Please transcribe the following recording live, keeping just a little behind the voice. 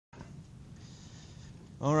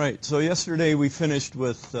All right, so yesterday we finished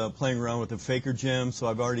with playing around with the Faker gem, so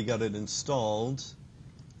I've already got it installed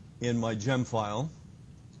in my gem file,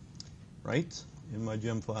 right? In my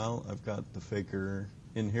gem file, I've got the Faker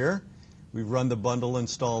in here. We've run the bundle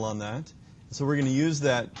install on that. So we're going to use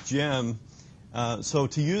that gem. So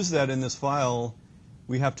to use that in this file,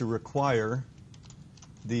 we have to require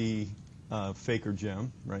the Faker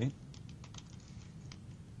gem, right?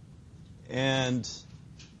 And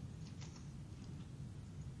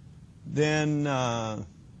then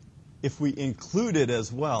if we include it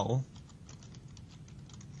as well,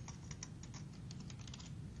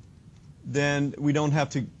 then we don't have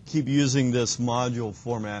to keep using this module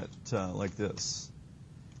format like this.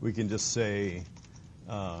 We can just say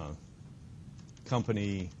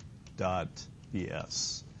company.bs.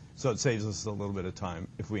 So it saves us a little bit of time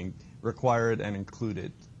if we require it and include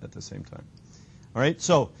it at the same time. All right,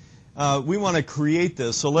 so we want to create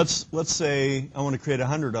this. So let's say I want to create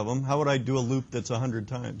 100 of them. How would I do a loop that's 100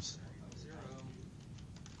 times? 0.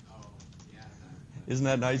 Oh, yeah. Isn't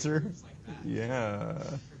that nicer? It's like that. Yeah.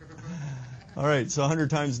 All right, so 100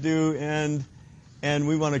 times do, and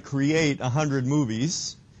we want to create 100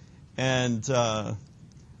 movies. And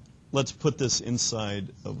let's put this inside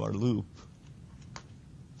of our loop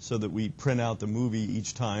so that we print out the movie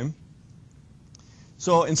each time.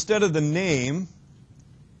 So instead of the name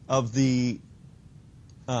of the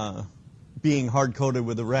being hard-coded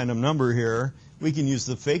with a random number here, we can use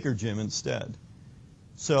the Faker gem instead.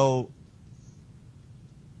 So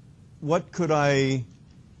what could I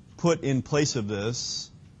put in place of this?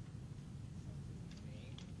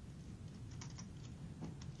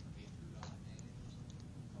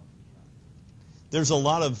 There's a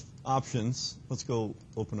lot of options. Let's go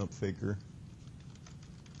open up Faker.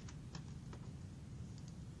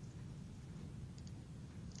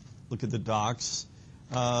 Look at the docs.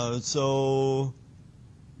 So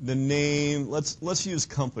the name, let's use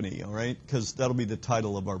company, all right? Because that'll be the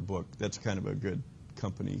title of our book. That's kind of a good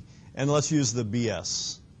company. And let's use the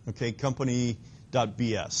BS, okay?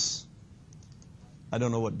 Company.bs. I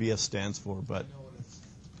don't know what BS stands for, but.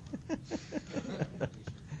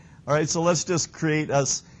 All right, so let's just create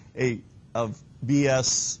us a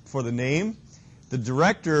BS for the name. The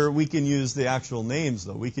director, we can use the actual names,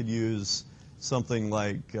 though. We could use something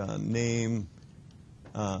like name,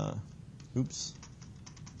 oops.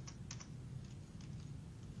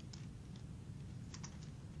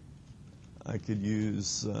 I could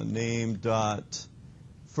use name dot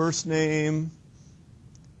first name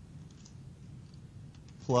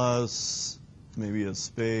plus maybe a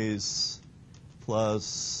space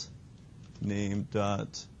plus name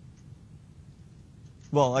dot,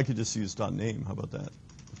 well, I could just use dot name. How about that?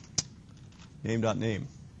 Name dot name.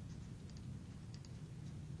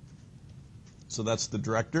 So that's the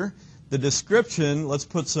director. The description, let's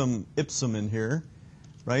put some ipsum in here,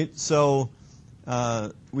 right? So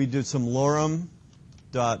we do some lorem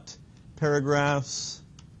dot paragraphs,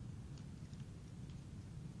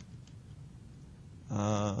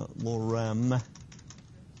 lorem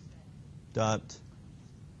dot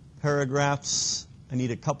paragraphs. I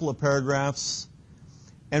need a couple of paragraphs.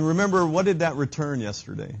 And remember, what did that return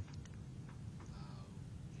yesterday?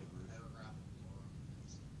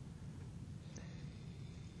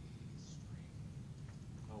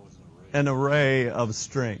 An array of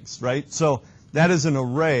strings, right? So that is an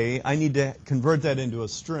array. I need to convert that into a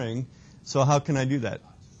string. So how can I do that?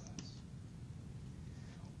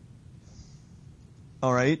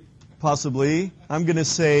 All right, possibly. I'm going to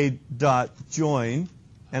say dot join,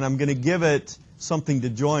 and I'm going to give it something to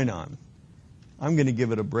join on. I'm going to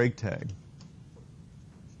give it a break tag.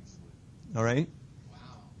 All right? Wow.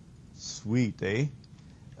 Sweet, eh?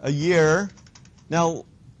 A year. Now,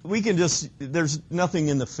 we can just, there's nothing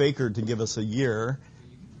in the Faker to give us a year.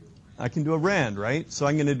 I can do a rand, right? So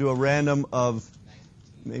I'm going to do a random of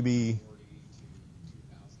maybe,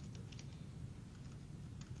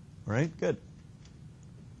 all right, good.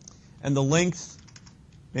 And the length,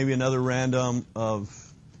 maybe another random of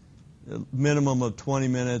a minimum of 20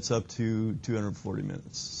 minutes up to 240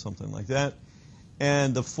 minutes, something like that.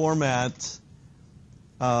 And the format,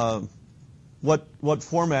 what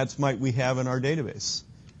formats might we have in our database?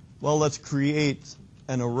 Well, let's create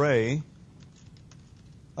an array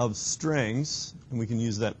of strings, and we can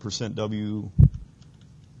use that %W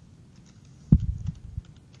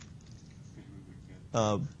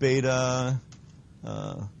beta,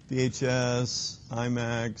 VHS,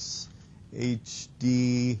 IMAX,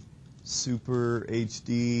 HD, Super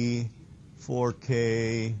HD,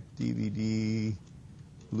 4K, DVD,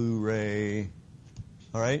 Blu-ray.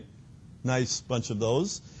 All right? Nice bunch of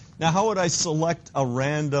those. Now, how would I select a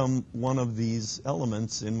random one of these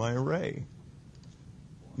elements in my array?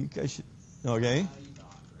 You guys should, okay?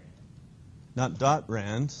 Not dot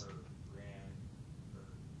rand.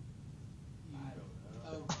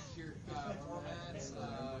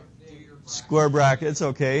 Square brackets,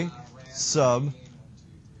 okay. Sub.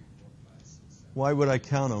 Why would I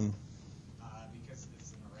count them? Because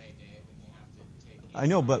it's an array, Dave, and you have to take I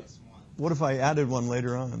know, but minus one. what if I added one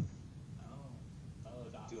later on?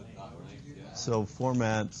 Do it dot length, yeah. So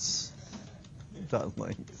formats dot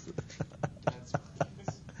length. That's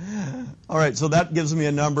right. All right, so that gives me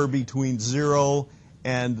a number between 0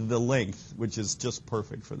 and the length, which is just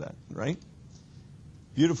perfect for that, right?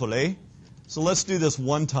 Beautiful, eh? So let's do this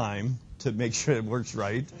one time to make sure it works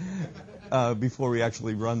right before we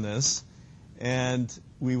actually run this. And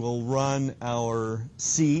we will run our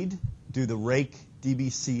seed, do the rake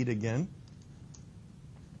db seed again.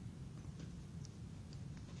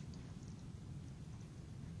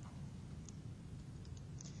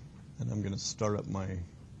 And I'm going to start up my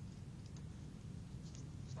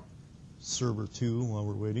server 2 while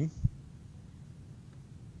we're waiting.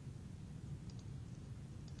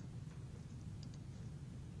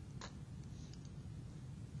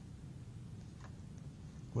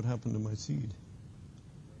 What happened to my seed?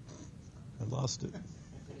 I lost it.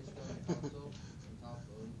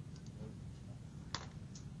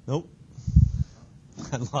 Nope.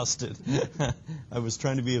 I lost it. I was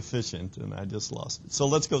trying to be efficient, and I just lost it. So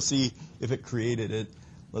let's go see if it created it.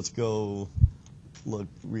 Let's go look,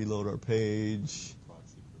 reload our page.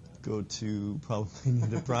 Go to, probably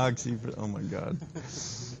need a proxy for, oh my God. I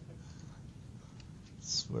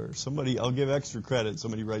swear, somebody, I'll give extra credit.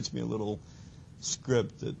 Somebody writes me a little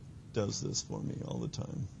script that does this for me all the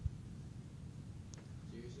time.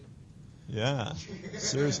 Yeah,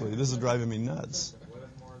 seriously, this is driving me nuts. What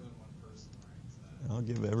if more than one person writes that? I'll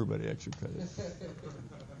give everybody extra credit.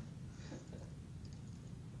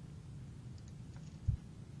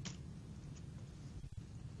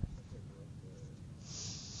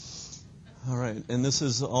 All right, and this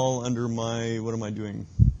is all under my, what am I doing?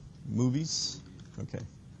 Movies? Okay.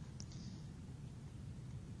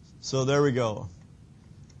 So there we go.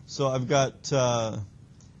 So I've got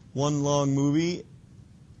one long movie,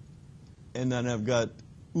 and then I've got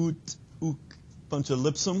oot, ook, bunch of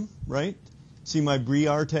lipsum, right? See my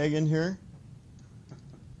BRIAR tag in here?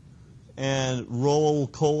 And roll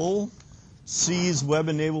coal, C's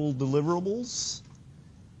web-enabled deliverables.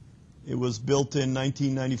 It was built in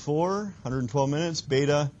 1994, 112 minutes,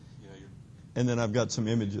 beta, and then I've got some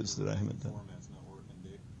images that I haven't done. Format's not working,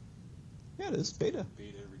 Dave. Yeah, it is, beta.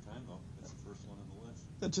 Beta every time, though. That's the first one on the list.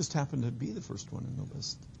 That just happened to be the first one in the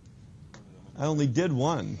list. I only did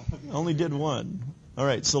one. All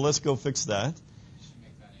right, so let's go fix that. You should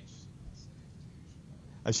make that HTML safe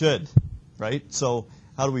too. I should, right? So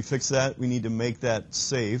how do we fix that? We need to make that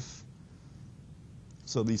safe.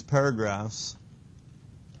 So these paragraphs,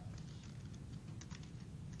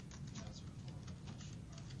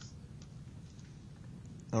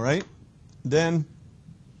 all right? Then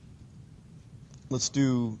let's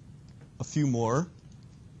do a few more.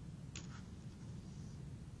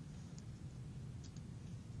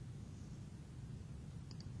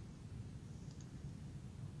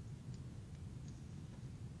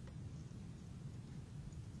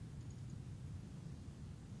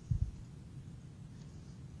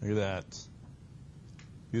 Look at that.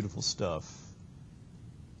 Beautiful stuff.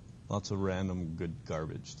 Lots of random good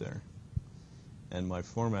garbage there. And my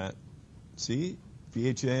format, see?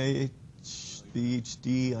 VHA,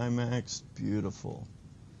 VHD, IMAX, beautiful.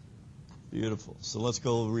 Beautiful. So let's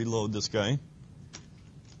go reload this guy.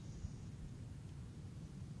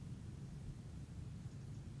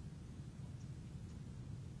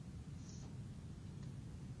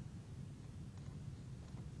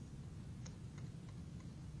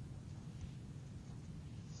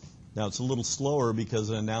 Now it's a little slower because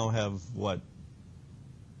I now have, what,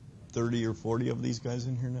 30 or 40 of these guys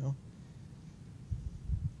in here now?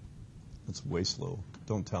 That's way slow.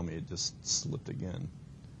 Don't tell me it just slipped again.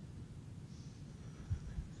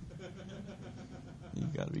 You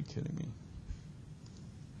gotta be kidding me.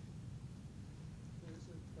 There's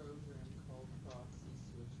a program called Proxy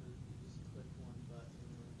Switcher. You just click one button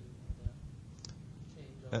and it'll do all that.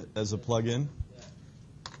 Change all the As a data. plug-in? Yeah.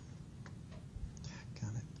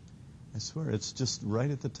 Got it. I swear, it's just right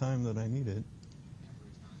at the time that I need it.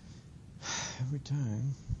 Every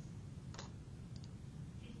time.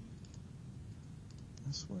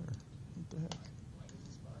 I swear. What the heck? Why does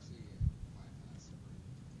this proxy bypass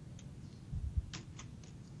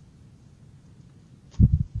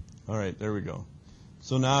every? All right, there we go.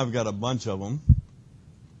 So now I've got a bunch of them.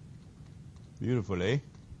 Beautiful, eh?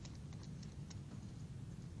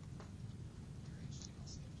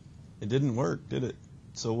 It didn't work, did it?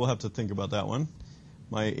 So we'll have to think about that one.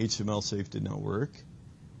 My HTML safe did not work.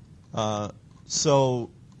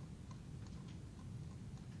 So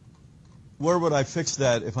where would I fix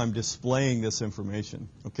that if I'm displaying this information?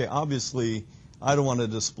 Okay, obviously I don't want to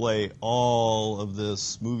display all of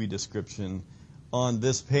this movie description on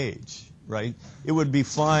this page, right? It would be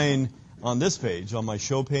fine on this page, on my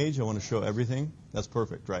show page. I want to show everything. That's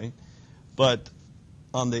perfect, right? But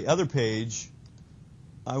on the other page,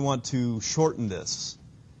 I want to shorten this.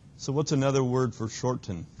 So what's another word for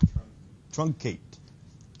shorten? Truncate.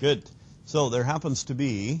 Good. So there happens to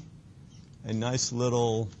be a nice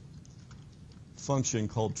little function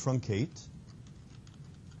called truncate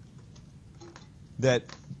that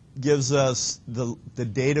gives us the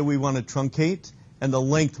data we want to truncate and the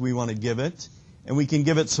length we want to give it. And we can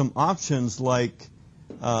give it some options like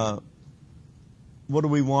what do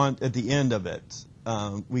we want at the end of it?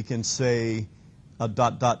 We can say a ...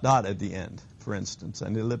 at the end, for instance,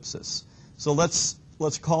 an ellipsis. So let's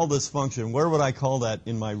call this function. Where would I call that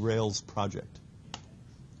in my Rails project?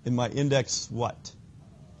 In my index what?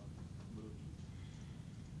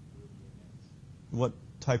 What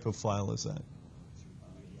type of file is that?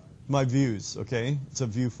 My views, okay? It's a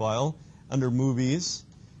view file. Under movies,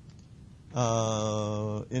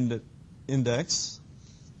 index.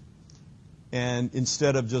 And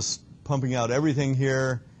instead of just pumping out everything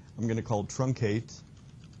here, I'm going to call truncate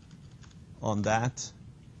on that.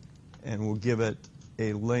 And we'll give it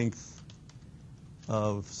a length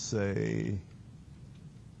of, say,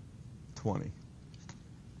 20.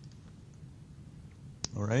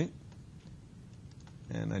 All right?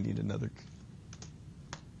 And I need another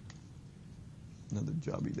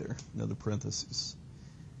jobby there, another parenthesis.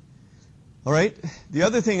 All right? The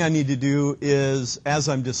other thing I need to do is, as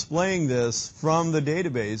I'm displaying this from the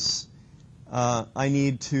database, I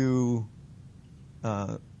need to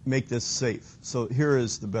make this safe. So here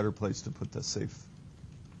is the better place to put this safe.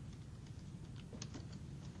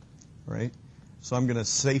 All right? So I'm going to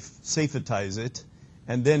safetize it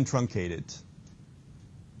and then truncate it.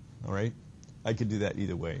 All right? I could do that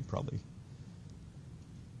either way, probably.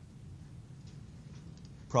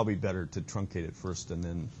 Probably better to truncate it first and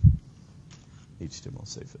then HTML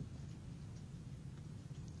safe it.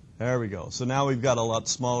 There we go. So now we've got a lot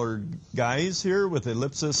smaller guys here with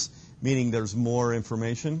ellipsis, meaning there's more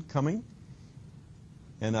information coming.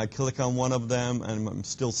 And I click on one of them, and I'm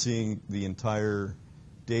still seeing the entire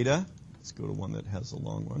data. Let's go to one that has a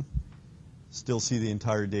long one. Still see the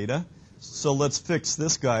entire data. So let's fix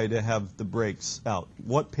this guy to have the breaks out.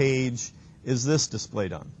 What page is this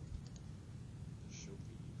displayed on?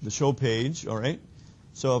 The show page, all right.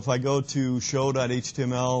 So if I go to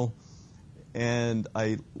show.html and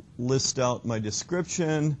I list out my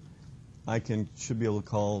description, I should be able to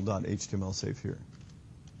call .html safe here.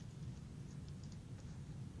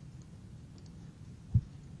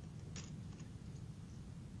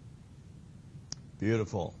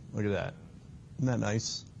 Beautiful. Look at that. Isn't that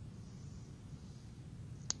nice?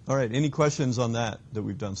 All right, any questions on that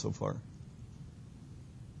we've done so far?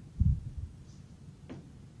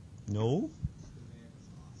 No?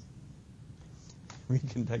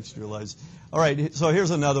 Recontextualize. All right, so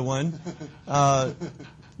here's another one.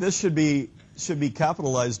 This should be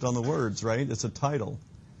capitalized on the words, right? It's a title.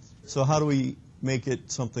 So how do we make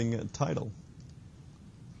it something a title?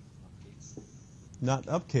 Not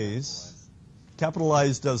upcase.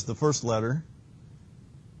 Capitalized does the first letter.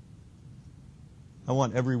 I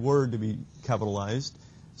want every word to be capitalized.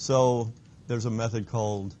 So there's a method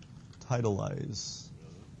called titleize.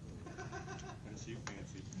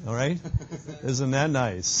 All right? Isn't that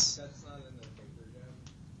nice? That's not in the paper jam?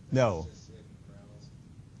 No. That's just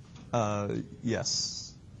in Rails?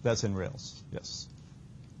 Yes. That's in Rails. Yes.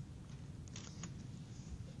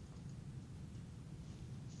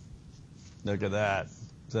 Look at that.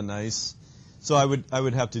 Is that nice? So I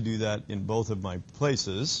would have to do that in both of my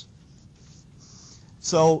places.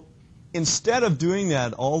 So instead of doing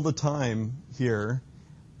that all the time here,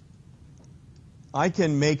 I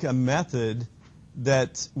can make a method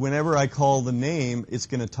that whenever I call the name, it's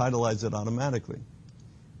going to titleize it automatically.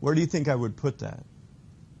 Where do you think I would put that?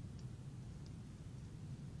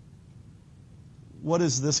 What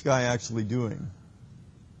is this guy actually doing?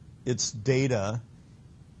 It's data,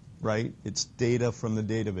 right? It's data from the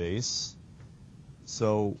database.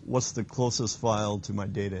 So what's the closest file to my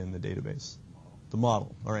data in the database? The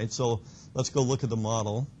model. All right, so let's go look at the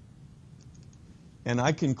model. And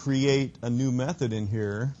I can create a new method in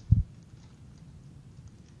here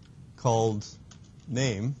called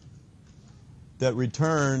name that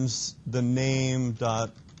returns the name dot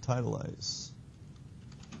titleize.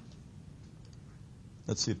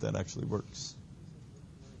 Let's see if that actually works.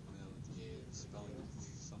 Spelling,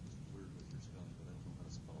 something weird with your spelling, but I don't know how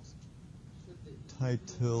to spell.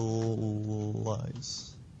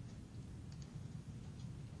 Titleize.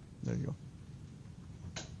 There you go.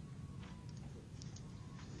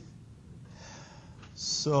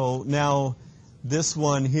 So now this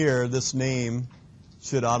one here, this name,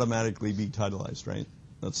 should automatically be titleized, right?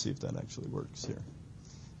 Let's see if that actually works here.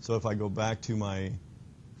 So if I go back to my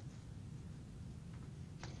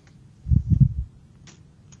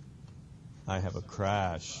I have a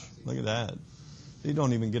crash. Look at that. You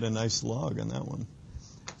don't even get a nice log on that one.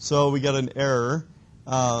 So we got an error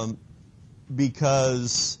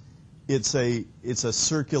because it's a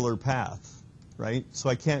circular path, right? So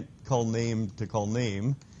I can't call name to call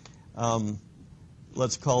name.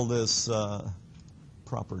 Let's call this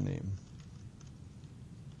proper name.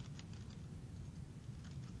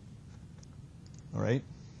 All right?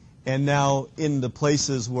 And now in the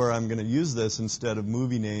places where I'm going to use this, instead of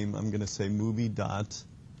movie name, I'm going to say movie dot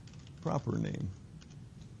proper name.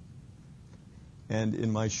 And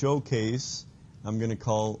in my showcase, I'm going to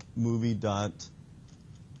call movie dot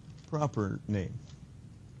proper name.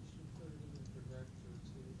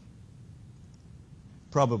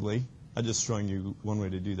 Probably. I'm just showing you one way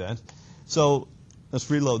to do that. So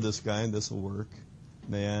let's reload this guy, and this will work.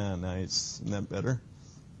 Yeah, nice. Isn't that better?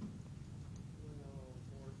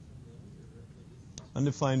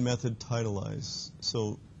 Undefined method titleize.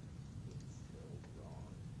 So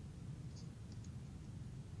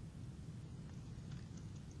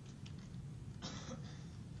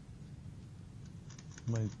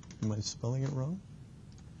am I spelling it wrong?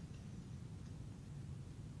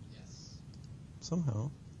 Yes. Somehow.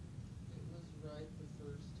 It was right the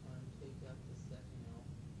first time. Take out the second L.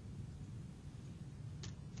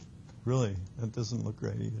 Really? That doesn't look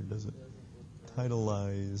right either, does it?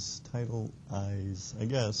 Titleize, I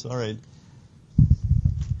guess. All right.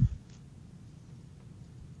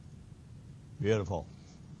 Beautiful.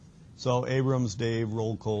 So Abrams, Dave,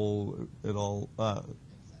 roll call, it all.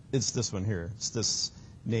 It's this one here. It's this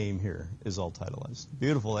name here is all titleized.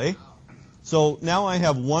 Beautiful, eh? So now I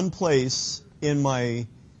have one place in my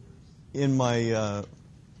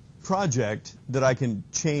project that I can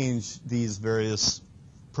change these various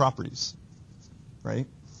properties, right?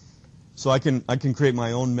 So I can create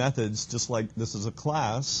my own methods, just like this is a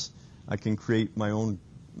class. I can create my own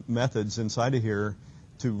methods inside of here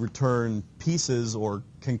to return pieces or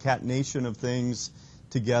concatenation of things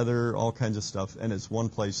together, all kinds of stuff. And it's one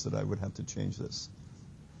place that I would have to change this.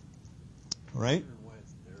 All right? I wonder why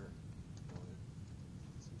it's there.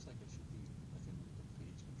 It seems like it should be like in the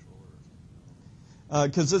page controller or something.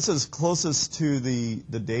 Because this is closest to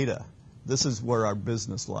the data. This is where our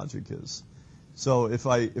business logic is. So if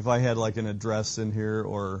I had like an address in here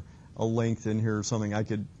or a length in here or something, I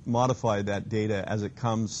could modify that data as it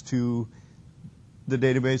comes to the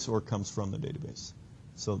database or comes from the database.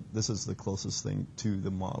 So this is the closest thing to the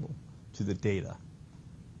model, to the data.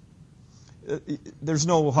 There's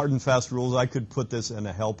no hard and fast rules. I could put this in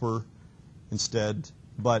a helper instead,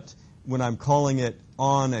 but when I'm calling it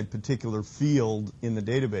on a particular field in the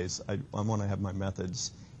database, I want to have my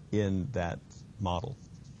methods in that model.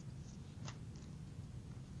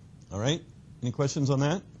 All right? Any questions on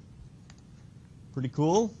that? Pretty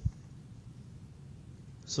cool.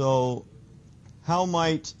 So how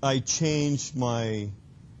might I change my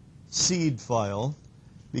seed file?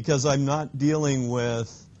 Because I'm not dealing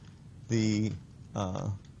with the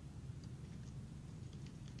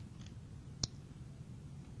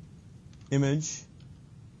image.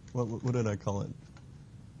 What did I call it?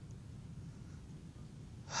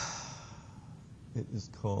 It is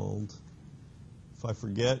called, if I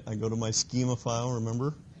forget, I go to my schema file,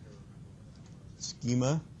 remember?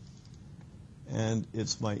 Schema. And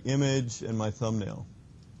it's my image and my thumbnail.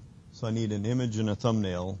 So I need an image and a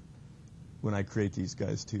thumbnail when I create these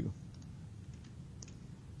guys too.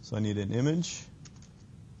 So I need an image.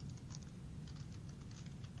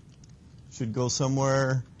 Should go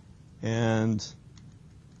somewhere, and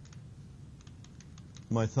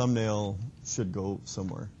my thumbnail should go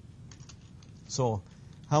somewhere. So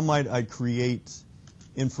how might I create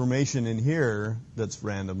information in here that's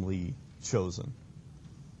randomly chosen?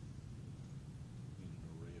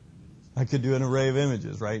 I could do an array of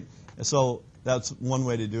images, right? So that's one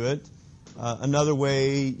way to do it. Another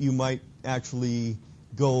way, you might actually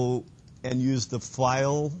go and use the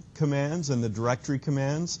file commands and the directory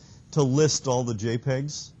commands to list all the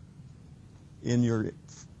JPEGs in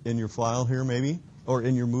your file here, maybe, or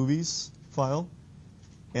in your movies file.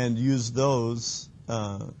 and use those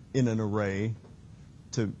in an array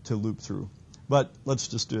to loop through. But let's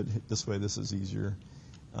just do it this way. This is easier.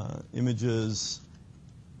 Images.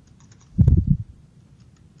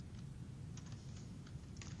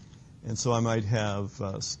 And so I might have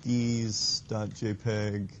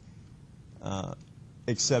skis.jpg,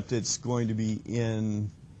 except it's going to be in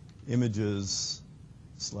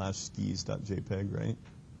images/skis.jpg, right?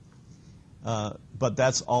 But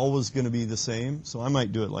that's always going to be the same. So I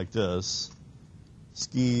might do it like this.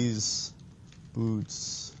 Skis,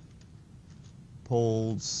 boots,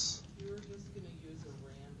 poles. If you were just going to use a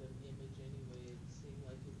random image anyway, it seemed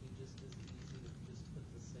like it'd be just as easy to just put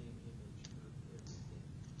the same image for everything.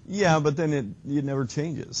 Yeah, but then it never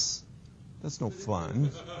changes. That's no fun.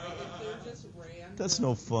 If they're just random. That's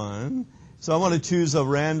no fun. So I want to choose a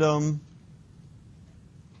random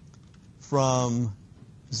from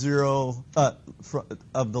 0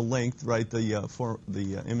 of the length, right?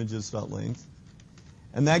 The images.length,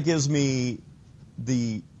 and that gives me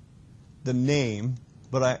the name,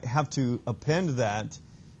 but I have to append that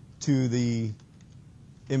to the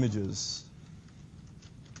images.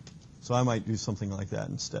 So I might do something like that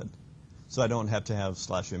instead. So I don't have to have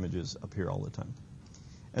 /images up here all the time.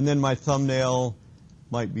 And then my thumbnail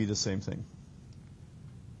might be the same thing.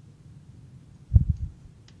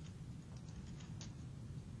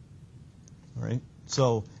 All right.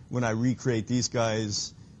 So when I recreate these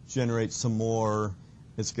guys, generate some more,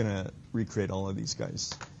 it's going to recreate all of these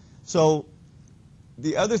guys. So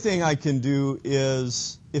the other thing I can do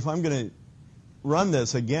is, if I'm going to run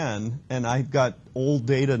this again, and I've got old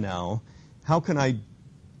data now, how can I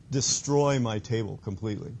destroy my table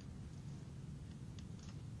completely?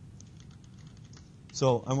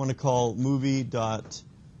 So I want to call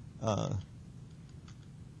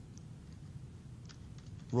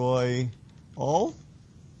movie.roy all,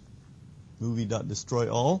 movie.destroy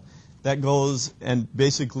all. That goes and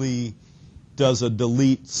basically does a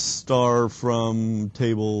delete star from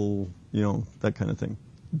table, that kind of thing.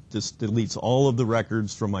 Just deletes all of the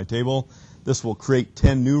records from my table. This will create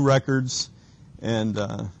 10 new records, and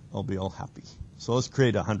I'll be all happy. So let's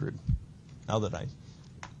create 100. Now that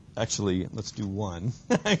let's do one,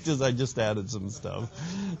 because I just added some stuff.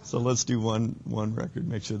 So let's do one record.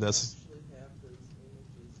 Make sure that's.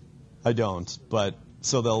 I don't, but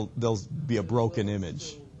so there'll be a broken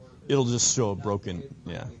image. It'll just show a broken,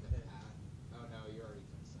 yeah. Oh no, you already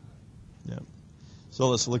fixed that. Yeah. So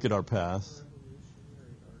let's look at our path.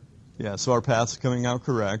 Yeah, so our path's coming out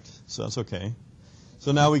correct, so that's okay.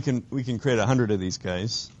 So now we can create 100 of these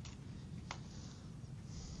guys.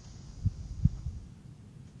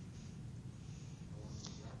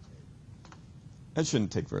 That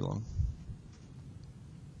shouldn't take very long.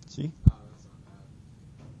 See? Oh, that's not bad.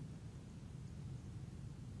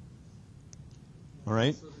 All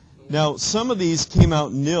right. Now, some of these came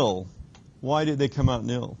out nil. Why did they come out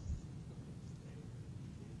nil?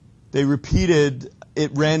 They repeated,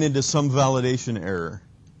 it ran into some validation error,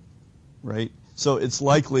 right? So it's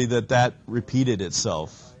likely that repeated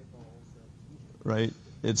itself, right?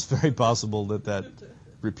 It's very possible that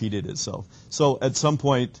repeated itself. So at some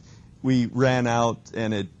point, we ran out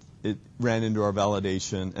and it ran into our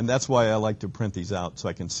validation, and that's why I like to print these out so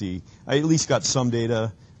I can see. I at least got some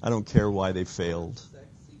data. I don't care why they failed. That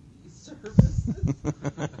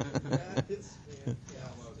is fantastic.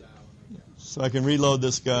 So I can reload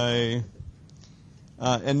this guy.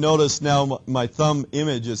 And notice now my thumb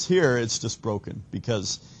image is here. It's just broken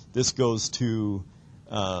because this goes to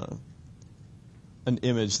an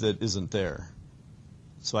image that isn't there.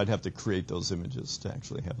 So I'd have to create those images to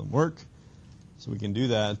actually have them work. So we can do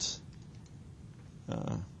that.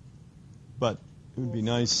 But it would be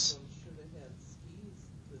nice. Should have had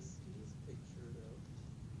the skis picture though.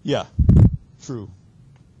 Yeah, true.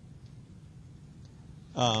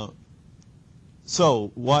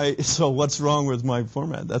 So what's wrong with my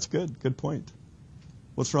format? That's good. Good point.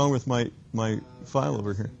 What's wrong with my file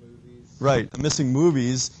over here? Movies. Right, I'm missing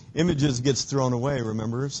movies. Images gets thrown away,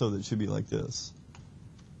 remember? So that should be like this.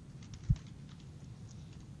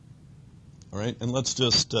 All right, and let's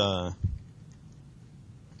just call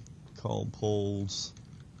polls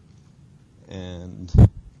and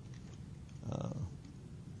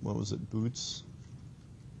what was it? Boots.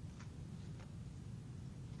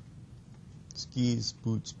 Skis,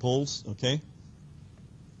 boots, poles, okay.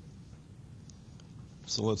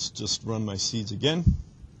 So let's just run my seeds again.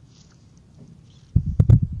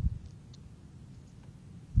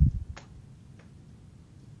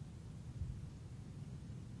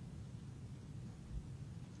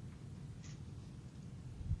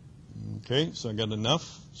 Okay, so I got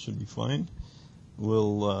enough. Should be fine.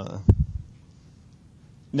 We'll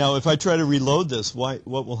Now, if I try to reload this, what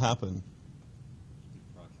will happen?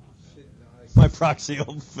 Should die. My proxy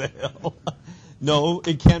will fail. No,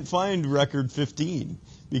 it can't find record 15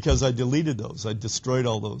 because I deleted those. I destroyed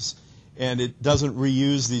all those. And it doesn't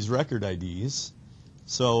reuse these record IDs.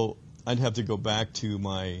 So I'd have to go back to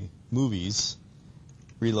my movies,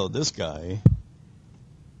 reload this guy,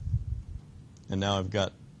 and now I've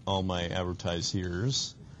got all my advertise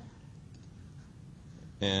here's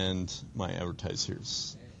and my advertise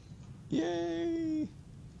here's. Yay!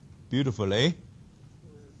 Beautiful, eh?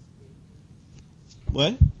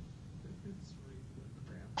 What?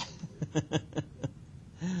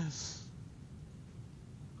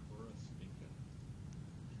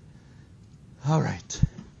 All right.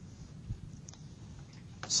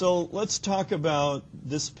 So let's talk about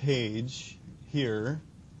this page here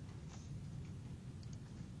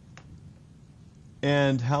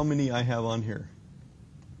and how many I have on here.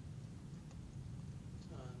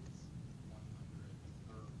 Tons. 100,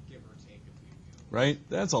 or give or take a few. Right?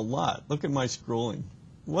 That's a lot. Look at my scrolling.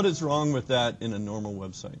 What is wrong with that in a normal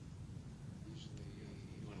website? Usually,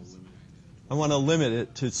 You want to limit it. I want to limit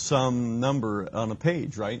it to some number on a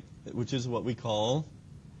page, right? Which is what we call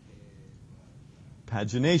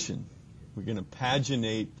pagination. We're going to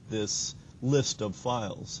paginate this list of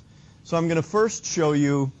files. So I'm going to first show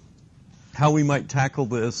you how we might tackle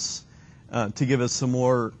this to give us some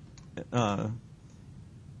more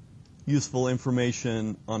useful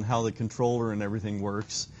information on how the controller and everything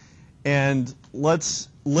works. And let's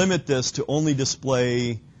limit this to only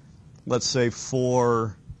display, let's say,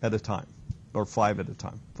 4 at a time, or 5 at a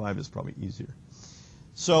time. 5 is probably easier.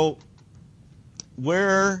 So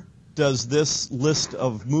where does this list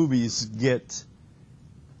of movies get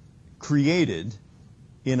created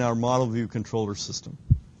in our model view controller system?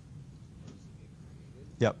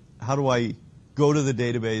 Yep. How do I go to the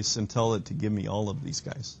database and tell it to give me all of these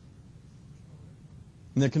guys?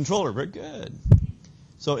 In the controller. Very good.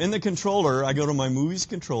 So in the controller, I go to my movies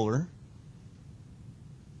controller,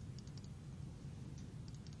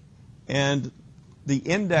 and the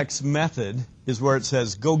index method is where it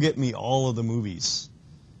says, go get me all of the movies.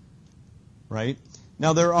 Right?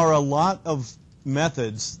 Now, there are a lot of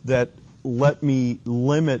methods that let me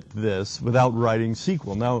limit this without writing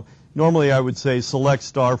SQL. Now, normally I would say select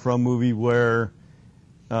star from movie where,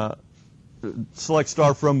 select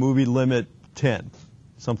star from movie limit 10,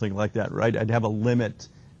 something like that, right? I'd have a limit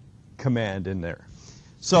command in there.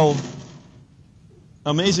 So,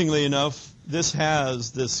 amazingly enough, this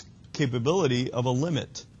has this capability of a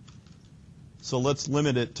limit. So let's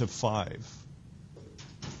limit it to 5.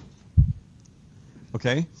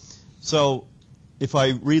 Okay? So if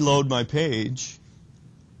I reload my page,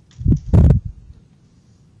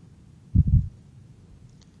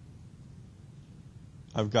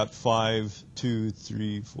 I've got 5, 2,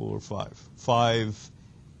 3, 4, 5. 5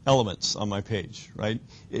 elements on my page, right?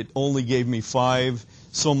 It only gave me 5,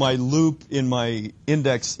 so my loop in my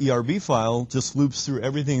index ERB file just loops through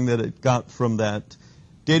everything that it got from that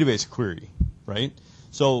database query, right?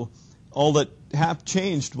 So all that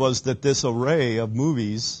changed was that this array of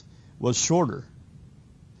movies was shorter.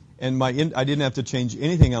 And I didn't have to change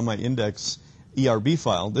anything on my index ERB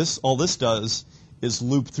file. All this does is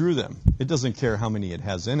loop through them. It doesn't care how many it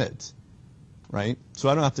has in it, right? So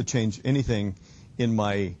I don't have to change anything in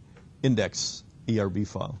my index ERB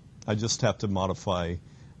file. I just have to modify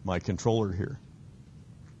my controller here.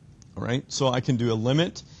 All right? So I can do a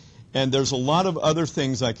limit, and there's a lot of other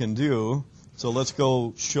things I can do. So let's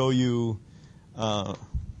go show you the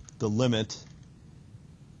limit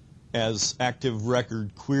as active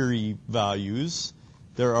record query values.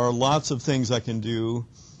 There are lots of things I can do.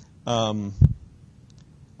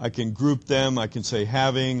 I can group them. I can say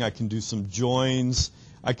having. I can do some joins.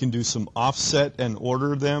 I can do some offset and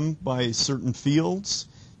order them by certain fields,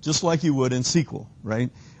 just like you would in SQL,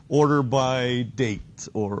 right? Order by date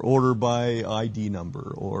or order by ID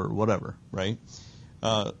number or whatever, right?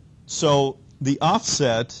 So the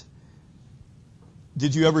offset,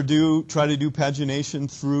 did you ever try to do pagination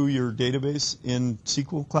through your database in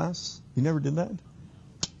SQL class? You never did that?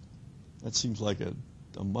 That seems like a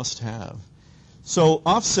must-have. So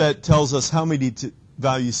offset tells us how many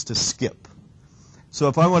values to skip. So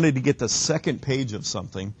if I wanted to get the second page of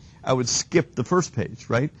something, I would skip the first page,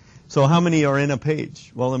 right? So how many are in a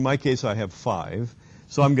page? Well, in my case, I have 5.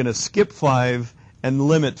 So I'm going to skip 5 and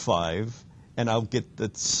limit 5, and I'll get the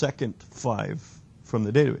second 5 from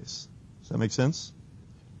the database. Does that make sense?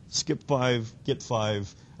 Skip 5, get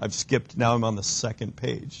 5. I've skipped. Now I'm on the second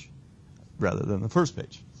page rather than the first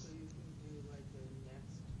page. So you can do like a next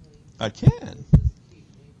link. I can. Just keep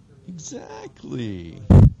incrementing Exactly.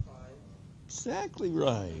 5. Exactly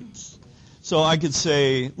right. So I could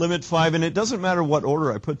say limit 5, and it doesn't matter what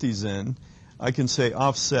order I put these in. I can say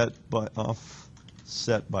offset by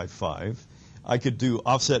 5. I could do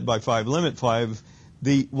offset by 5, limit 5.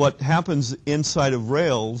 What happens inside of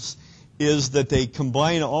Rails is that they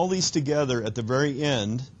combine all these together at the very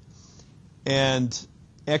end and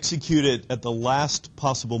execute it at the last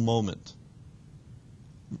possible moment,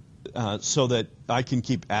 so that I can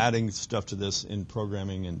keep adding stuff to this in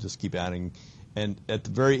programming and just keep adding. And at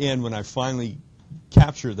the very end, when I finally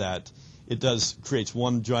capture that, it creates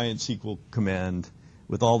one giant SQL command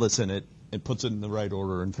with all this in it and puts it in the right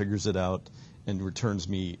order and figures it out and returns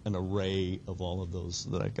me an array of all of those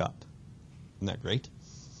that I got. Isn't that great?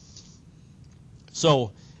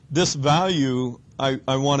 So this value, I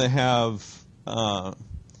want to have,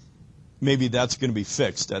 maybe that's going to be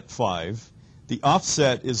fixed at 5. The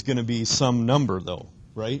offset is going to be some number, though,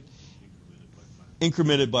 right?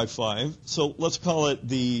 Incremented by 5. So let's call it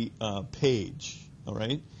the page, all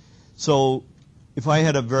right? So if I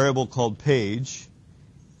had a variable called page,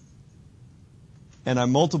 and I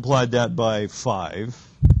multiplied that by 5,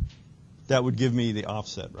 that would give me the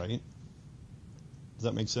offset, right? Does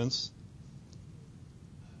that make sense?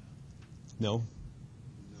 No?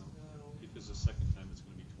 No, because the second time it's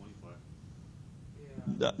going to be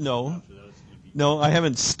 25. No. After that, it's going to be No, I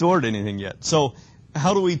haven't stored anything yet. So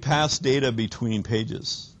how do we pass data between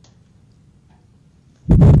pages?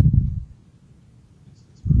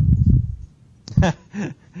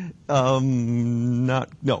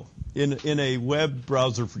 No. In a web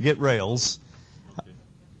browser, forget Rails. Okay.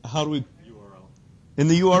 How do we? URL. In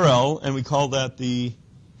the URL, and we call that the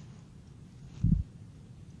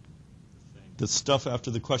stuff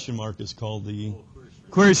after the question mark is called the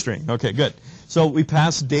query string. Okay, good. So we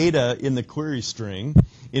pass data in the query string.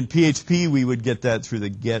 In PHP, we would get that through the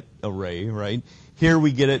get array, right? Here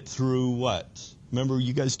we get it through what? Remember,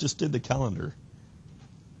 you guys just did the calendar.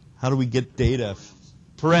 How do we get data?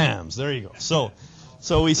 Params. There you go. So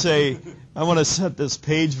we say, I want to set this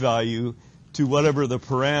page value to whatever the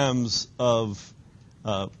params of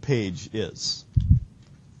page is.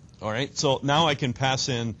 All right. So now I can pass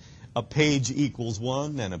in a page equals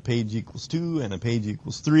 1, and a page equals 2, and a page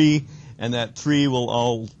equals 3, and that 3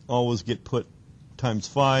 will always get put times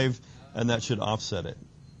 5, and that should offset it.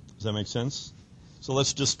 Does that make sense? So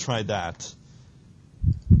let's just try that.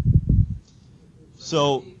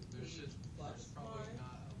 So,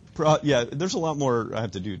 yeah, there's a lot more I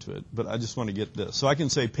have to do to it, but I just want to get this. So I can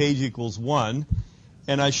say page equals 1,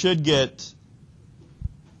 and I should get,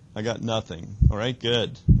 I got nothing. All right,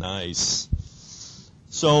 good, nice.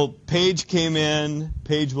 So page came in,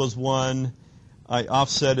 page was 1, I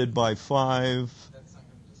offsetted by 5. That's not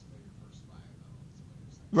going to display your first 5,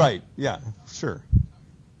 though. Right, yeah, sure.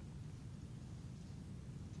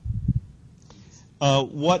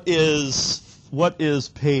 What is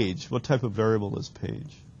page? What type of variable is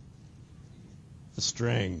page? A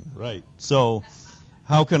string, right. So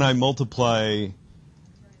how can I multiply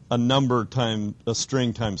a number times a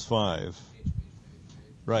string times 5?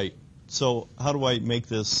 Right. So how do I make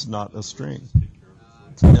this not a string?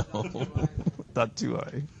 No, not too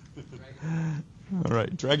high. All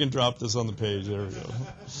right, drag and drop this on the page. There we go.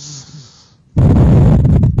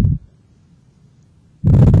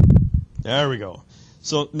 There we go.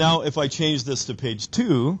 So now if I change this to page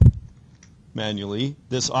 2 manually,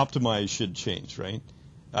 this optimize should change, right?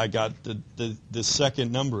 I got the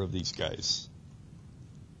second number of these guys.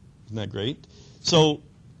 Isn't that great? So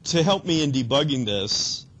to help me in debugging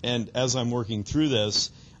this, and as I'm working through this,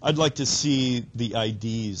 I'd like to see the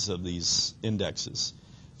IDs of these indexes.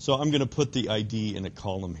 So I'm going to put the ID in a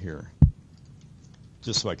column here,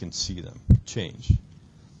 just so I can see them change.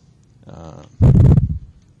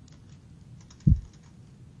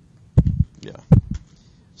 Yeah.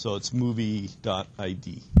 So it's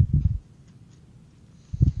movie.id.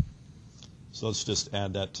 So let's just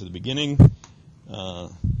add that to the beginning.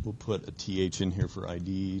 We'll put a TH in here for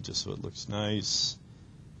ID, just so it looks nice.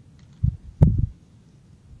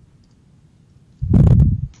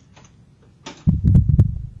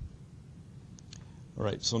 All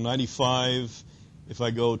right, so 95, if I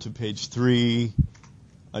go to page 3,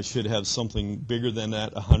 I should have something bigger than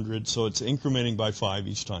that, 100. So it's incrementing by 5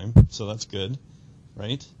 each time, so that's good,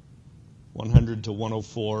 right? 100 to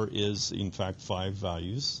 104 is, in fact, 5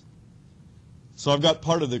 values. So I've got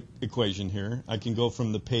part of the equation here. I can go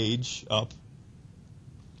from the page up.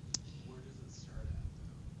 Where does it start at,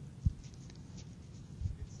 though?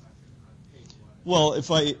 It's not going to, on page 1. Well,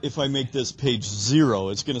 if I make this page 0,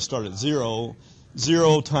 it's going to start at 0.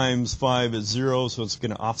 0 times 5 is 0, so it's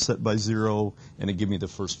going to offset by 0, and it give me the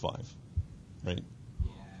first 5, right?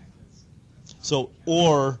 Yeah, because So,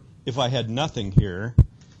 or if I had nothing here,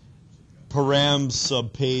 param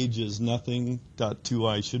subpage is nothing, dot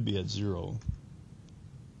 2i should be at 0.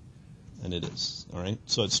 And it is, all right?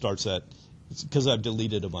 So it starts at, it's because I've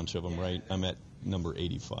deleted a bunch of them, right? I'm at number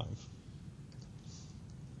 85.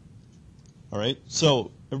 All right,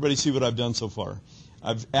 so everybody see what I've done so far.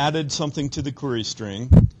 I've added something to the query string.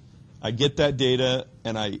 I get that data,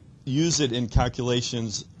 and I use it in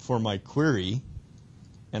calculations for my query,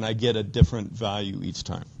 and I get a different value each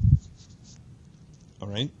time. All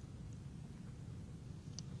right?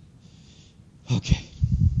 Okay.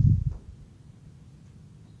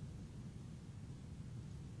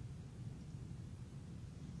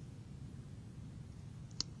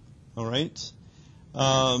 All right.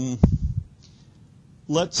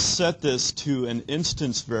 Let's set this to an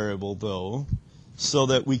instance variable, though, so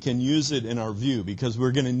that we can use it in our view, because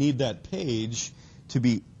we're going to need that page to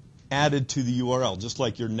be added to the URL, just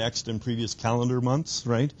like your next and previous calendar months,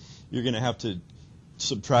 right? You're going to have to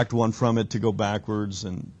subtract one from it to go backwards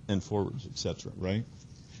and forwards, etc., right?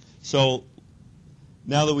 So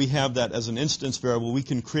now that we have that as an instance variable, we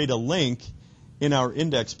can create a link in our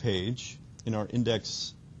index page, in our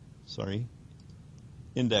index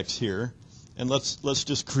here. And let's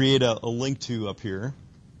just create a link to up here.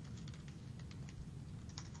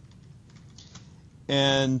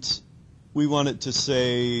 And we want it to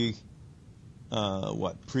say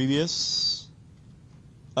what? Previous?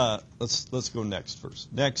 Let's go next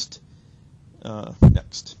first. Next.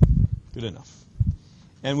 Next. Good enough.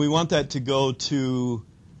 And we want that to go to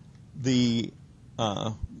the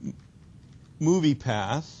movie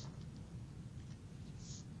path.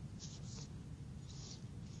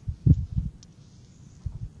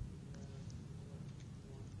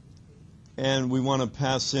 And we want to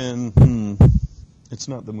pass in, it's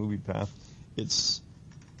not the movie path, it's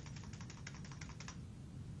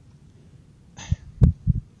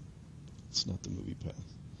not the movie path.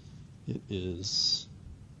 It is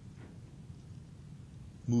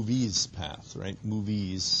movies path, right?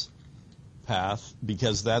 Movies path,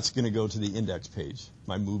 because that's going to go to the index page.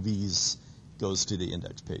 My movies goes to the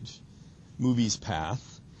index page. Movies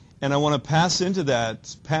path. And I want to pass into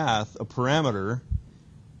that path a parameter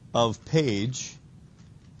of page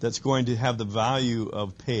that's going to have the value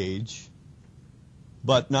of page,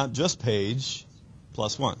 but not just page,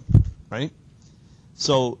 plus 1, right?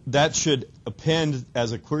 So that should append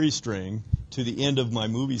as a query string to the end of my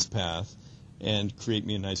movies path and create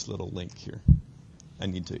me a nice little link here. I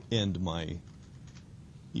need to end my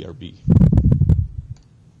ERB.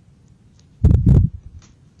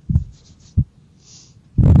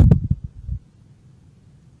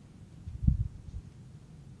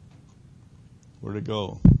 Where to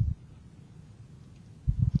go?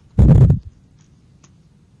 I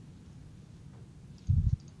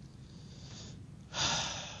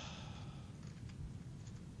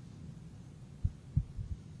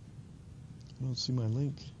don't see my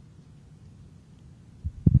link.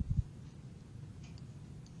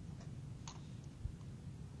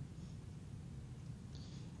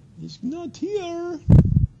 He's not here.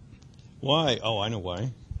 Why? Oh, I know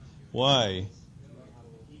why. Why?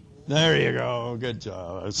 There you go. Good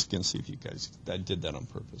job. I was going to see if you guys, I did that on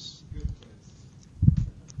purpose.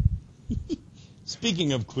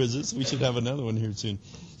 Speaking of quizzes, we should have another one here soon.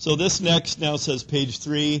 So this next now says page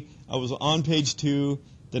 3. I was on page 2.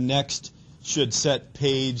 The next should set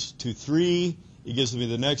page to 3. It gives me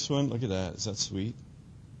the next one. Look at that. Is that sweet?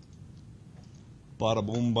 Bada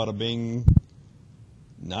boom, bada bing.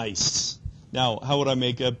 Nice. Now, how would I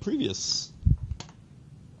make a previous?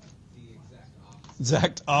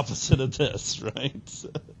 Exact opposite of this, right?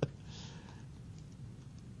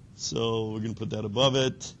 So we're going to put that above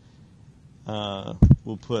it.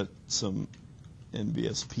 We'll put some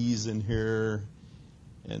NBSPs in here,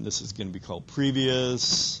 and this is going to be called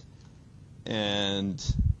previous, and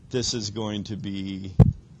this is going to be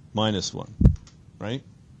 -1, right?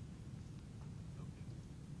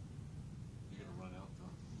 You're going to run out,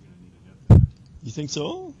 though. You're going to need an if there. You think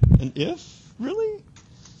so? An if? Really?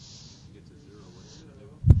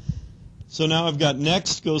 So now I've got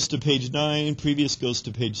next goes to page 9, previous goes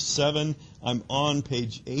to page 7. I'm on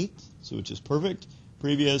page 8, so which is perfect.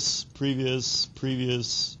 Previous, previous,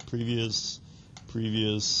 previous, previous,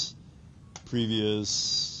 previous,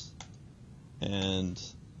 previous, and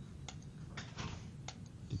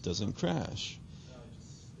it doesn't crash.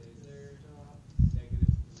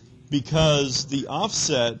 Because the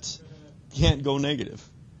offset can't go negative.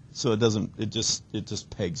 So it doesn't, it just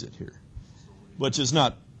pegs it here. Which is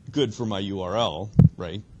not good for my URL,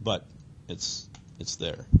 right? But it's there. What does it do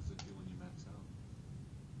when you max out?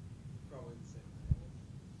 Probably the same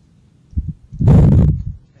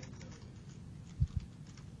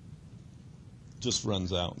just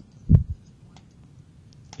runs out.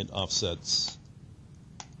 It offsets.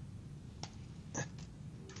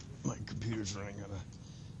 My computer's running out of.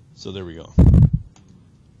 So there we go.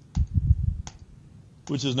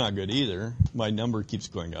 Which is not good either. My number keeps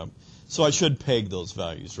going up. So I should peg those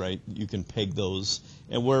values, right? You can peg those.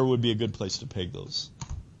 And where would be a good place to peg those?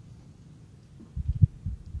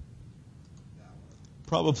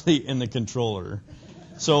 Probably in the controller.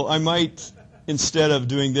 So I might, instead of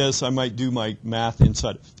doing this, I might do my math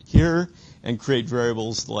inside of here and create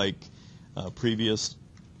variables like previous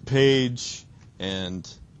page and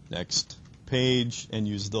next page and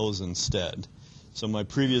use those instead. So my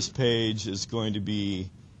previous page is going to be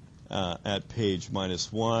at page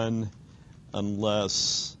 -1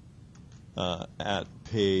 unless at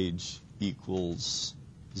page equals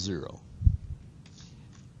 0.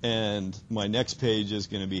 And my next page is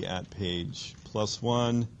going to be at page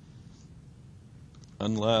 +1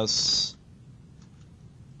 unless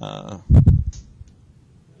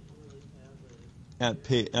at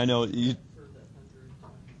page, I know, you,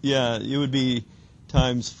 yeah, it would be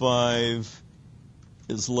times 5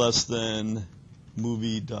 is less than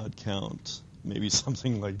movie.count. Maybe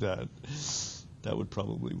something like that. That would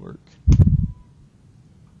probably work.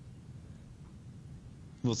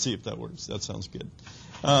 We'll see if that works. That sounds good.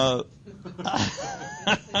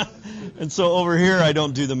 And so over here, I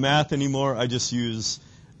don't do the math anymore. I just use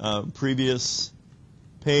previous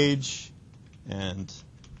page and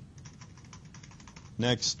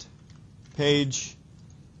next page.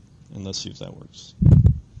 And let's see if that works.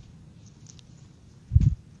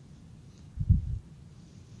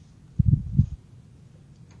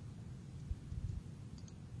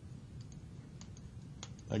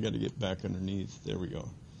 I got to get back underneath. There we go.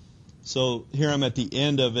 So here I'm at the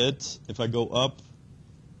end of it. If I go up,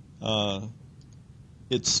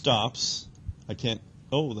 it stops. I can't.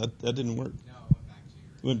 Oh, that didn't work. No,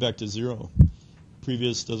 It went back to 0.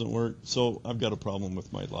 Previous doesn't work. So I've got a problem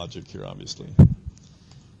with my logic here, obviously. I was going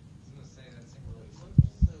to say that seemed really simple.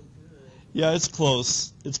 So good. Yeah, it's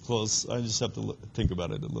close. It's close. I just have to think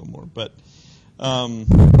about it a little more. But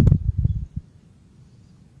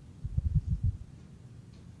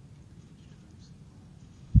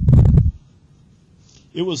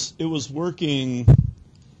it was working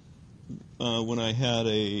when I had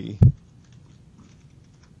a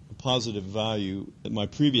positive value. My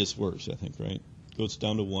previous works, I think, right? Goes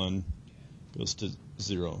down to 1, goes to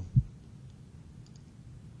 0,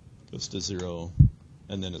 goes to 0,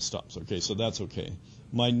 and then it stops. Okay, so that's okay.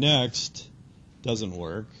 My next doesn't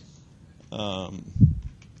work. Is it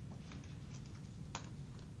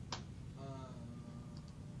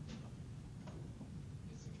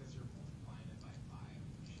because you're multiplying it by 5?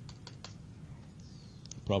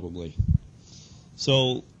 Probably.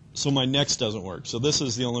 So my next doesn't work. So this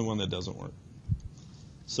is the only one that doesn't work.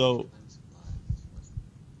 So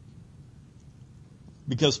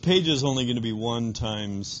because page is only going to be 1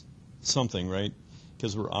 times something, right?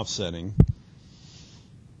 Because we're offsetting. Page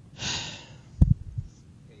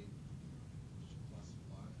 +1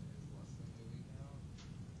 is less than movie count?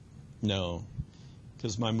 No,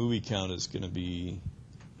 because my movie count is going to be.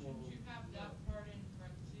 Well, You have that part in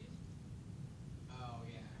parentheses Oh,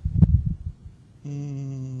 yeah.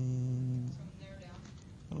 from there down.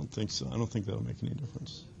 I don't think so. I don't think that'll make any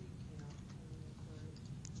difference.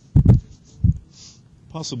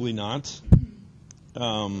 Possibly not.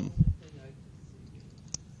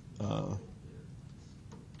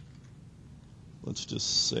 Let's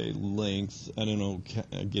just say length. I don't know.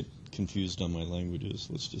 I get confused on my languages.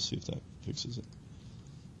 Let's just see if that fixes it.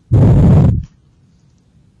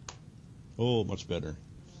 Oh, much better.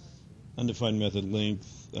 Undefined method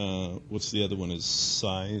length. What's the other one? Is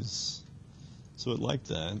size. So it liked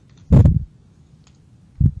that.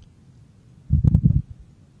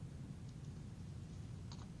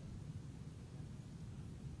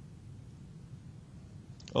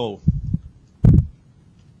 Oh.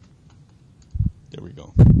 There we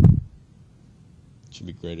go. Should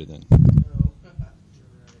be greater than. No, you're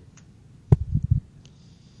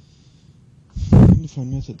right.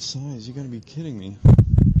 Undefined method size. You got to be kidding me.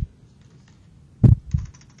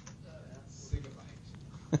 Cigabyte.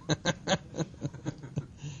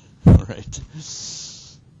 All right.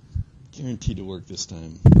 Guaranteed to work this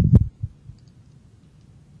time.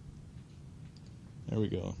 There we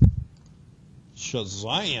go.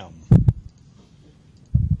 Shazam!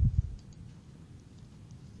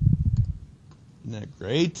 Isn't that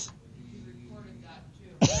great? You recorded that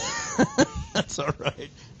too. That's all right.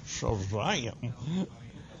 Shazam!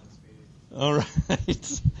 All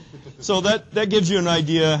right. So that gives you an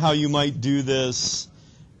idea how you might do this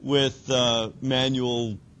with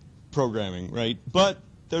manual programming, right? But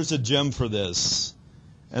there's a gem for this,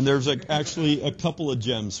 and there's actually a couple of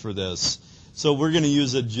gems for this. So we're going to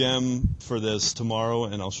use a gem for this tomorrow,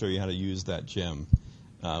 and I'll show you how to use that gem,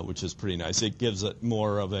 which is pretty nice. It gives it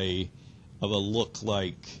more of a look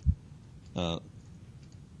like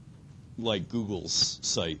Google's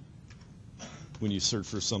site when you search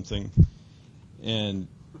for something. And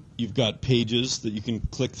you've got pages that you can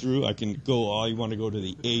click through. I can go, you want to go to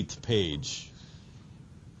the 8th page.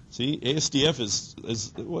 See, ASDF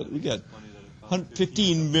is what we got.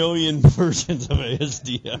 15 million versions of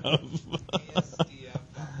ASDF.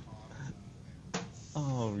 ASDF.com.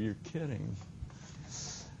 Oh, you're kidding.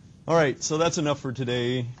 All right, so that's enough for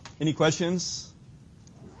today. Any questions?